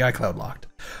phone with the iCloud locked.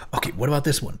 Okay, what about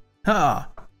this one?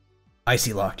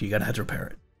 IC locked. You're going to have to repair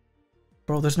it.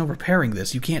 Bro, there's no repairing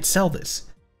this. You can't sell this.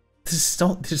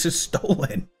 This is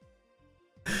stolen.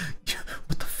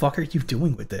 What the fuck are you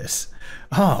doing with this?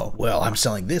 Oh, well, I'm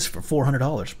selling this for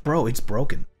 $400. Bro, it's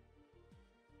broken.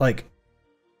 Like,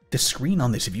 the screen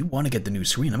on this, if you want to get the new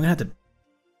screen, I'm going to have to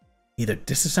either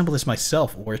disassemble this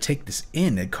myself or take this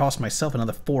in and cost myself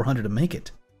another 400 to make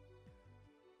it.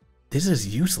 This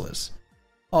is useless.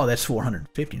 Oh, that's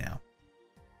 450 now.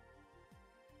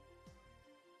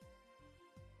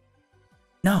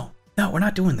 No, we're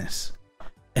not doing this.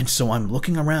 And so I'm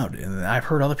looking around, and I've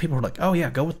heard other people are like, "Oh yeah,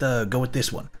 go with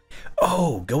this one.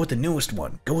 Oh, go with the newest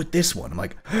one. Go with this one." I'm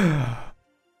like,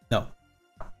 no.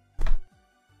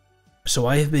 So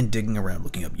I have been digging around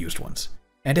looking up used ones,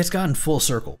 and it's gotten full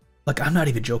circle. Like, I'm not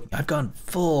even joking. I've gone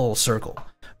full circle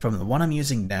from the one I'm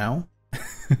using now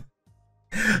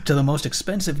to the most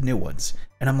expensive new ones,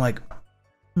 and I'm like,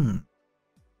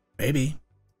 maybe.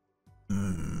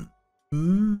 No.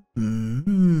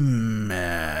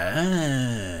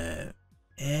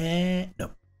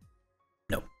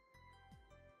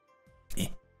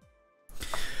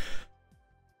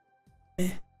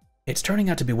 It's turning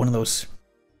out to be one of those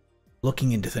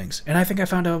looking into things, and I think I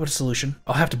found out a solution.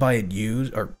 I'll have to buy it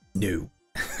used or new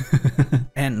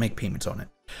and make payments on it,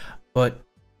 but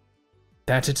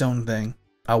that's its own thing.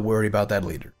 I'll worry about that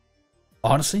later.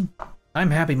 Honestly,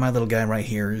 I'm happy my little guy right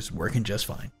here is working just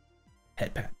fine.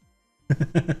 Head pat.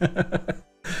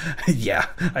 Yeah,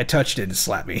 I touched it and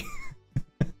slapped me.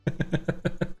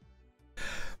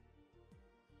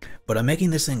 But I'm making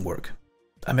this thing work.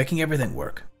 I'm making everything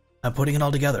work. I'm putting it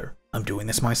all together. I'm doing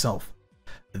this myself.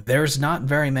 There's not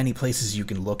very many places you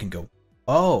can look and go,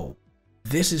 oh,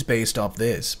 this is based off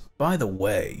this. By the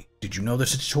way, did you know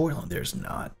there's a tutorial? There's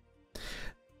not.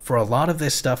 For a lot of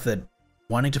this stuff that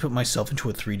wanting to put myself into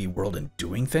a 3D world and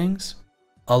doing things,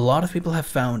 a lot of people have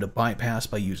found a bypass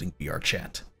by using VR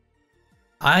chat.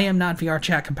 I am not VR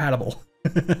chat compatible.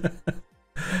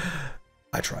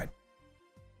 I tried.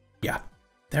 Yeah,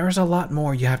 there is a lot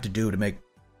more you have to do to make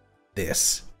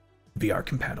this VR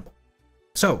compatible.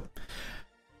 So,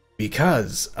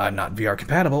 because I'm not VR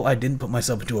compatible, I didn't put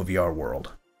myself into a VR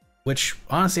world. Which,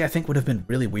 honestly, I think would have been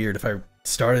really weird if I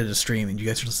started a stream and you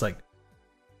guys were just like,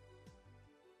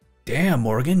 damn,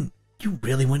 Morgan, you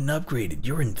really went and upgraded.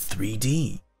 You're in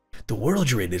 3D. The world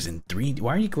you're in is in 3D.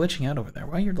 Why are you glitching out over there?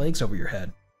 Why are your legs over your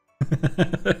head?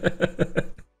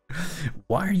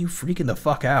 Why are you freaking the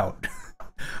fuck out?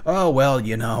 Oh, well,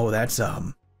 you know, that's,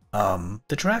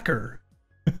 the tracker.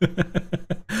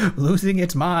 Losing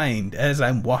its mind as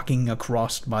I'm walking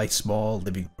across my small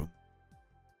living room.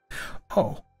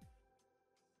 Oh.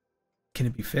 Can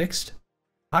it be fixed?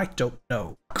 I don't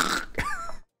know.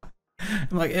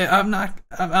 I'm like,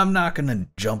 I'm not gonna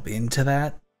jump into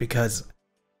that because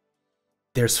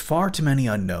there's far too many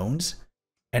unknowns,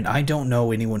 and I don't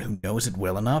know anyone who knows it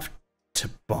well enough to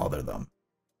bother them.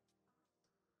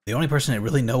 The only person I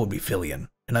really know would be Fillion,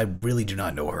 and I really do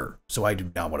not know her, so I do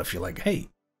not want to feel like, hey,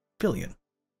 Fillion,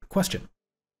 question,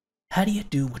 how do you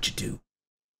do what you do?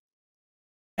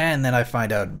 And then I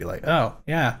find out and be like, oh,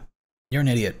 yeah, you're an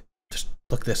idiot. Just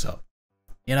look this up.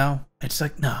 You know? It's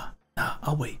like, nah,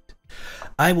 I'll wait.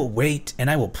 I will wait, and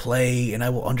I will play, and I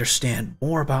will understand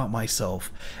more about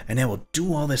myself, and I will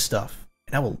do all this stuff,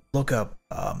 and I will look up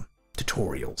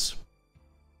tutorials.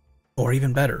 Or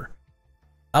even better,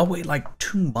 I'll wait like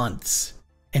 2 months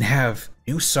and have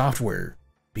new software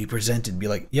be presented, be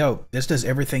like, yo, this does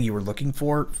everything you were looking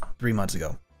for 3 months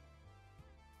ago.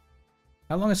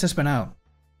 How long has this been out?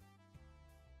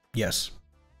 Yes.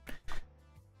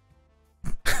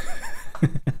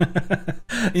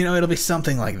 You know, it'll be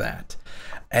something like that.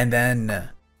 And then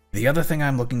the other thing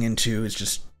I'm looking into is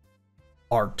just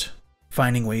art.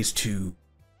 Finding ways to,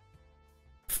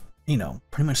 you know,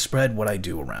 pretty much spread what I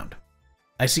do around.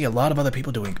 I see a lot of other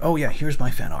people doing, oh yeah, here's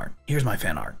my fan art. Here's my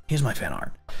fan art. Here's my fan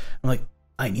art. I'm like,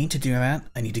 I need to do that.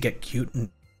 I need to get cute and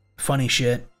funny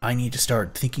shit. I need to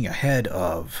start thinking ahead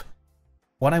of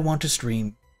what I want to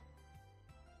stream,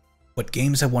 what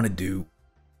games I want to do,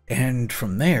 and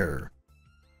from there,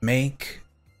 make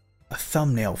a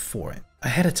thumbnail for it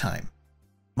ahead of time.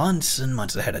 Months and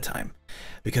months ahead of time.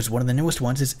 Because one of the newest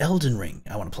ones is Elden Ring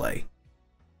I want to play.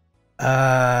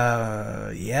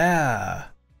 Yeah.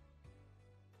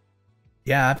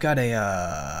 Yeah, I've got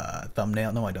a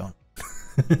thumbnail. No, I don't.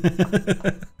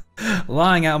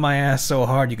 Lying out my ass so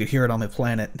hard you could hear it on the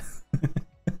planet.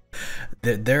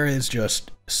 There is just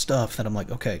stuff that I'm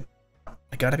like, okay,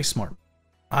 I gotta be smart.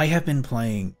 I have been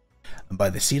playing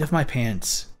by the seat of my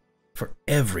pants for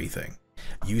everything,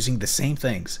 using the same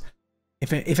things.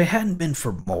 If it hadn't been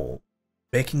for Mole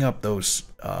making up those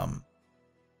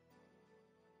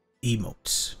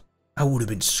emotes, I would have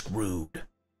been screwed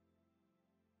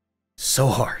so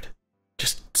hard,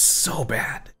 just so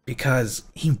bad, because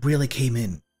he really came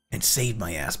in and saved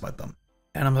my ass with them.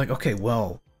 And I'm like, okay,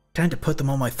 well, time to put them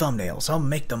on my thumbnails. I'll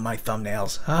make them my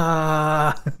thumbnails.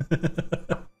 Ah.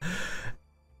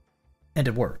 And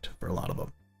it worked for a lot of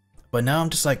them. But now I'm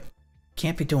just like,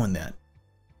 can't be doing that.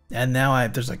 And now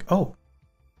there's like, oh,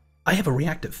 I have a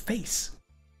reactive face.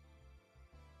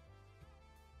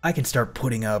 I can start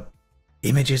putting up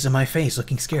images of my face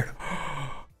looking scared.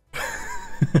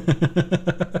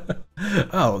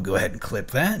 Oh, go ahead and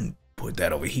clip that and put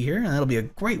that over here, and that'll be a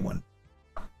great one.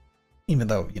 Even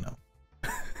though, you know.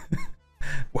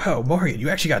 Wow, Morgan, you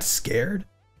actually got scared?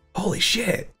 Holy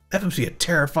shit, that must be a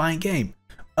terrifying game.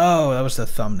 Oh, that was the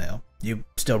thumbnail. You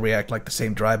still react like the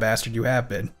same dry bastard you have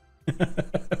been.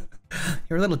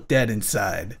 You're a little dead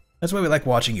inside. That's why we like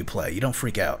watching you play. You don't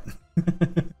freak out.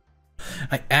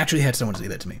 I actually had someone say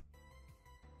that to me.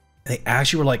 They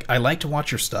actually were like, I like to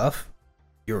watch your stuff,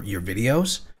 your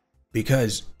videos,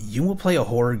 because you will play a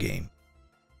horror game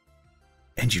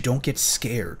and you don't get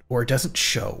scared, or it doesn't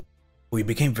show, or you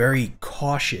became very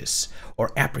cautious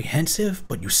or apprehensive,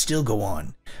 but you still go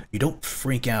on. You don't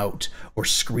freak out or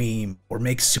scream or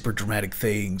make super dramatic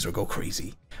things or go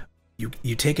crazy.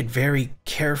 You take it very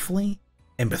carefully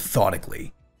and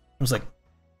methodically. I was like,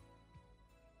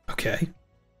 okay,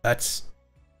 that's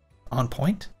on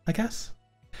point, I guess.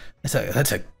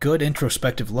 That's a good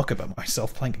introspective look about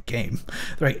myself playing a game.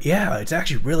 They're like, yeah, it's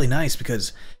actually really nice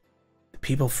because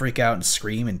people freak out and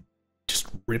scream and just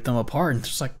rip them apart, and it's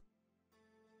just like,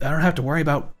 I don't have to worry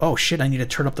about, oh shit, I need to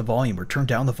turn up the volume or turn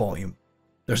down the volume.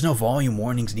 There's no volume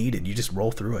warnings needed. You just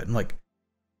roll through it. And like,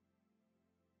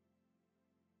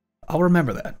 I'll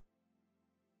remember that.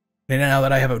 And now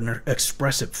that I have an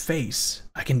expressive face,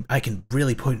 I can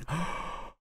really put,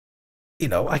 you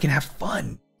know, I can have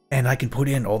fun. And I can put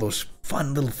in all those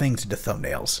fun little things into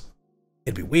thumbnails.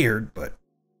 It'd be weird, but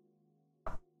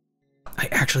I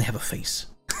actually have a face.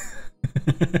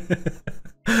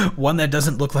 One that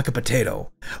doesn't look like a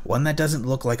potato. One that doesn't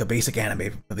look like a basic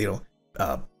anime, you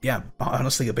know, yeah,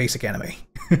 honestly, a basic anime.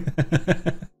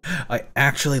 I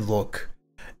actually look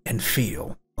and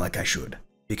feel like I should,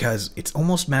 because it's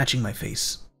almost matching my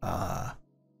face,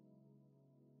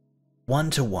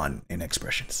 1-to-1 in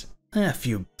expressions. A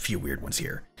few weird ones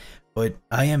here, but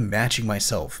I am matching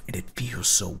myself, and it feels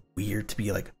so weird to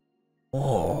be like,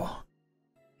 oh,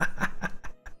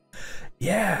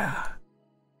 yeah.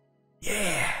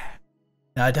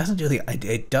 Now it doesn't do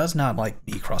it does not like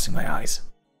me crossing my eyes.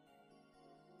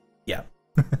 Yeah.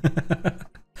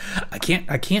 I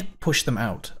can't push them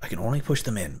out. I can only push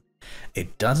them in.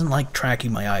 It doesn't like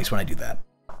tracking my eyes when I do that.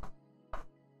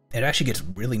 It actually gets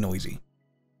really noisy,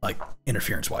 like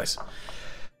interference-wise.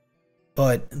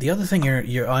 But the other thing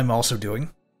I'm also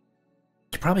doing,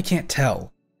 you probably can't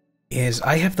tell, is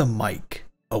I have the mic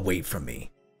away from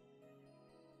me.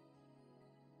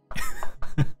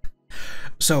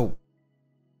 So,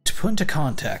 to put into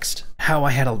context how I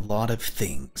had a lot of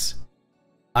things,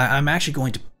 I'm actually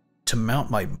going to mount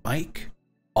my mic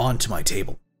onto my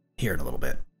table here in a little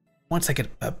bit, once I get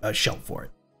a shelf for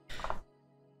it.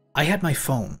 I had my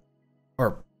phone,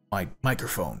 or my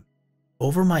microphone,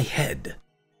 over my head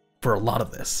for a lot of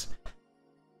this.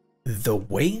 The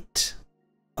weight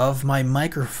of my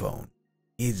microphone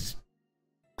is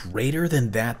greater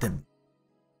than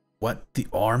what the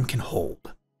arm can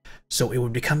hold. So it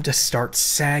would become to start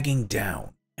sagging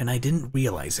down, and I didn't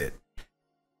realize it.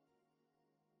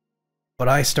 But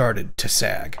I started to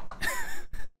sag.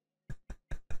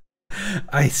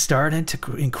 I started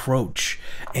to encroach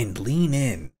and lean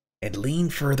in and lean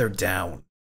further down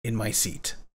in my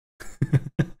seat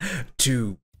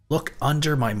to look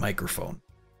under my microphone,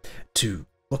 to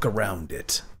look around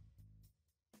it.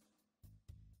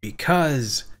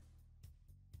 Because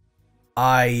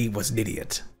I was an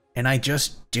idiot, and I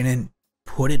just didn't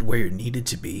put it where it needed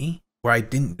to be, where I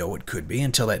didn't know it could be,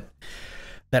 until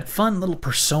that fun little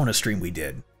Persona stream we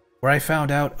did, where I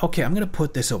found out, okay, I'm going to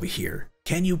put this over here.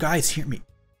 Can you guys hear me?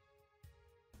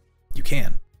 You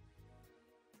can.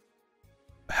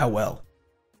 How well?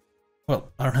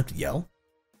 Well, I don't have to yell.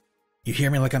 You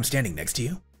hear me like I'm standing next to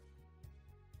you?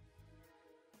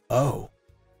 Oh.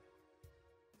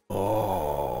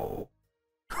 Oh.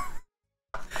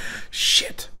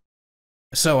 Shit.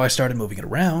 So I started moving it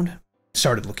around,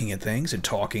 started looking at things and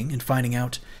talking and finding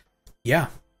out, yeah,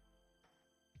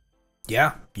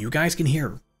 you guys can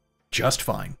hear just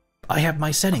fine. I have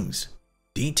my settings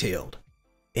detailed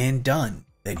and done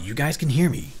that you guys can hear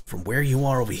me from where you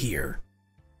are over here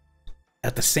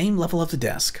at the same level of the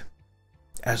desk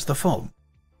as the phone,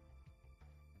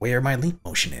 where my leap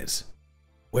motion is,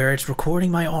 where it's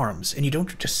recording my arms, and you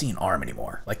don't just see an arm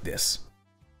anymore like this.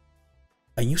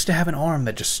 I used to have an arm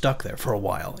that just stuck there for a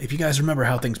while, if you guys remember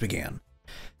how things began,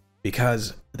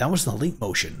 because that was the leap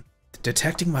motion,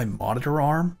 detecting my monitor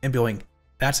arm and going,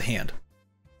 that's a hand.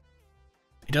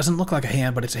 It doesn't look like a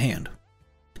hand, but it's a hand.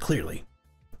 clearly.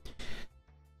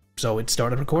 So it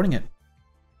started recording it.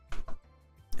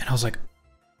 And I was like,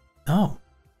 no.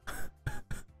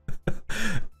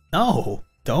 No,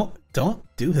 don't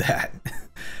do that.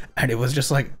 And it was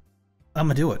just like, I'm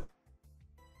gonna do it.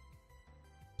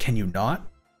 Can you not?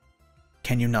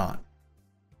 Can you not?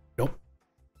 Nope.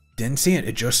 Didn't see it.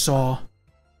 It just saw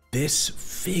this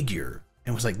figure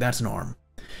and was like, that's an arm.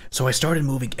 So I started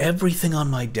moving everything on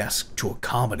my desk to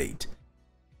accommodate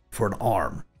for an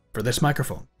arm for this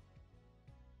microphone.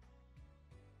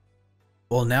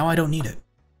 Well, now I don't need it.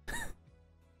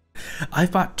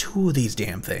 I've bought 2 of these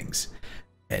damn things,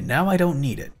 and now I don't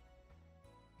need it.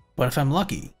 But if I'm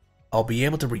lucky, I'll be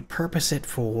able to repurpose it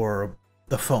for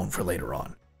the phone for later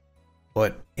on.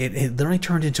 But it literally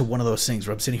turned into one of those things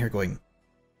where I'm sitting here going,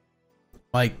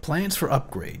 my plans for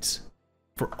upgrades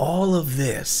for all of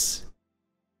this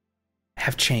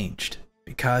have changed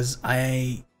because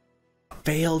I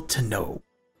failed to know.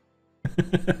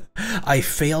 I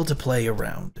failed to play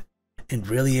around and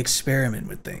really experiment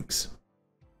with things.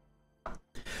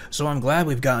 So I'm glad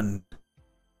we've gotten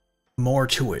more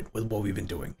to it with what we've been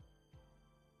doing.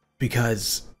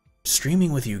 Because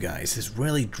streaming with you guys has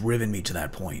really driven me to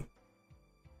that point.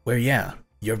 Where yeah,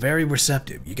 you're very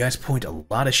receptive. You guys point a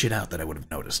lot of shit out that I would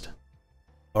have noticed.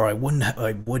 Or I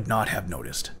would not have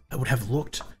noticed. I would have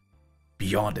looked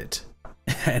beyond it.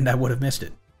 And I would have missed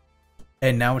it.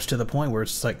 And now it's to the point where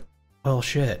it's like, well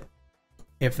shit.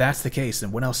 If that's the case,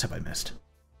 then what else have I missed?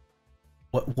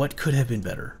 What could have been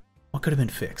better? What could have been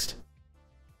fixed?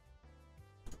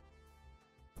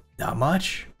 Not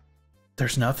much.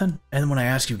 There's nothing. And when I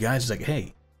ask you guys, it's like,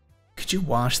 hey, could you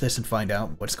watch this and find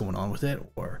out what's going on with it?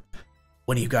 Or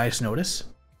what do you guys notice?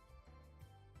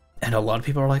 And a lot of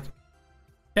people are like,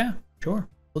 yeah, sure.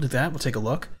 We'll do that. We'll take a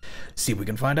look. See if we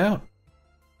can find out.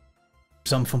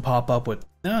 Some of them pop up with,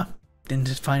 nah, didn't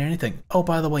find anything. Oh,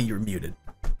 by the way, you're muted.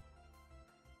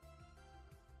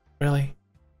 Really?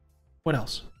 What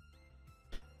else?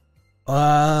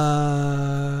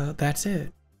 That's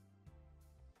it.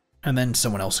 And then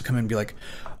someone else will come in and be like,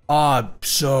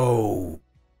 so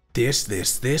this,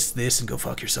 and go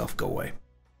fuck yourself, go away.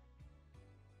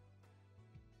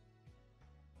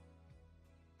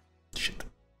 Shit.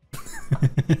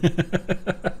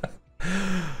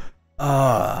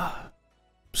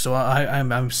 So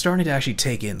I'm starting to actually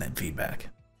take in that feedback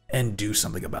and do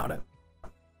something about it.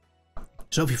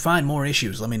 So if you find more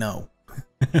issues, let me know.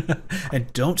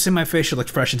 And don't see my facial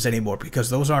expressions anymore because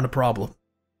those aren't a problem.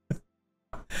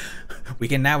 We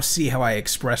can now see how I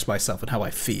express myself and how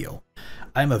I feel.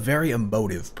 I'm a very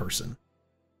emotive person.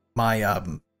 My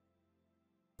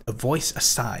voice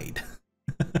aside,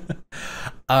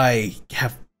 I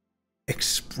have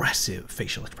expressive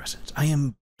facial expressions. I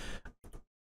am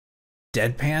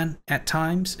deadpan at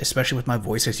times, especially with my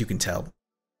voice, as you can tell.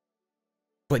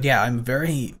 But yeah, I'm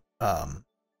very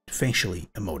facially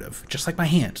emotive, just like my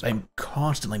hands. I'm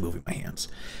constantly moving my hands.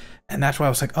 And that's why I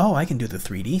was like, oh, I can do the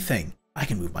 3D thing. I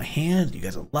can move my hands. You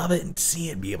guys will love it and see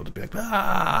it and be able to be like,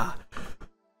 ah.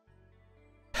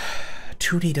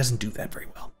 2D doesn't do that very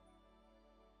well.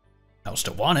 I'll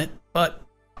still want it, but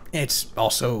it's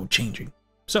also changing.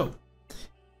 So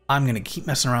I'm going to keep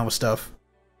messing around with stuff,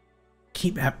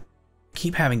 keep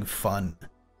having fun,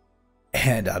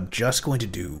 and I'm just going to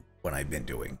do what I've been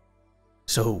doing.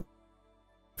 So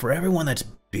for everyone that's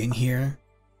been here,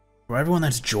 for everyone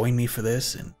that's joined me for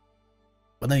this, and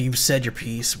whether you've said your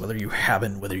piece, whether you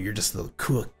haven't, whether you're just the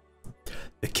cool,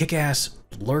 the kick-ass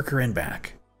lurker in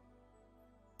back,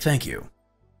 thank you.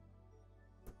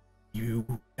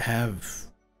 You have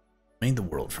made the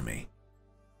world for me.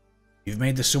 You've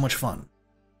made this so much fun.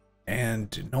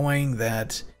 And knowing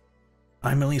that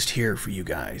I'm at least here for you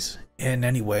guys in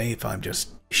any way, if I'm just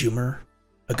humor,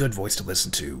 a good voice to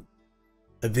listen to,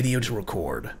 a video to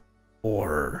record,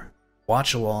 or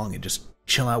watch along and just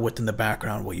chill out with in the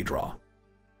background while you draw,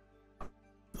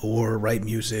 or write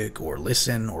music, or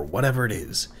listen, or whatever it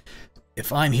is.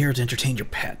 If I'm here to entertain your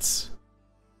pets,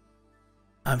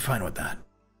 I'm fine with that.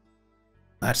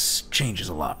 That changes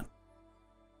a lot.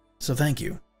 So thank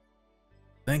you.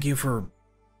 Thank you for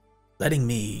letting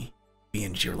me be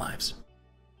into your lives.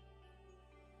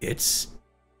 It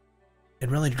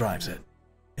really drives it.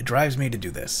 It drives me to do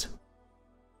this.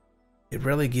 It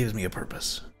really gives me a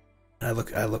purpose. And I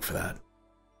look for that.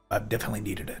 I've definitely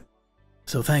needed it.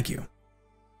 So thank you.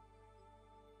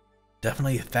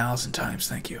 Definitely 1,000 times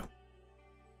thank you.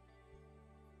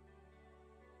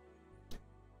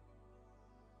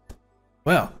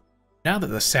 Well, now that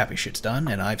the sappy shit's done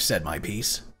and I've said my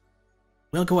piece,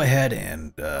 we'll go ahead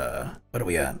and, what are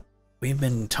we at? We've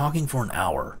been talking for an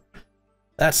hour.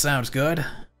 That sounds good.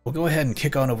 We'll go ahead and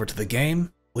kick on over to the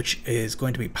game, which is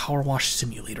going to be Power Wash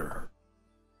Simulator.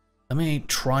 Let me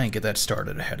try and get that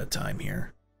started ahead of time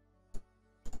here.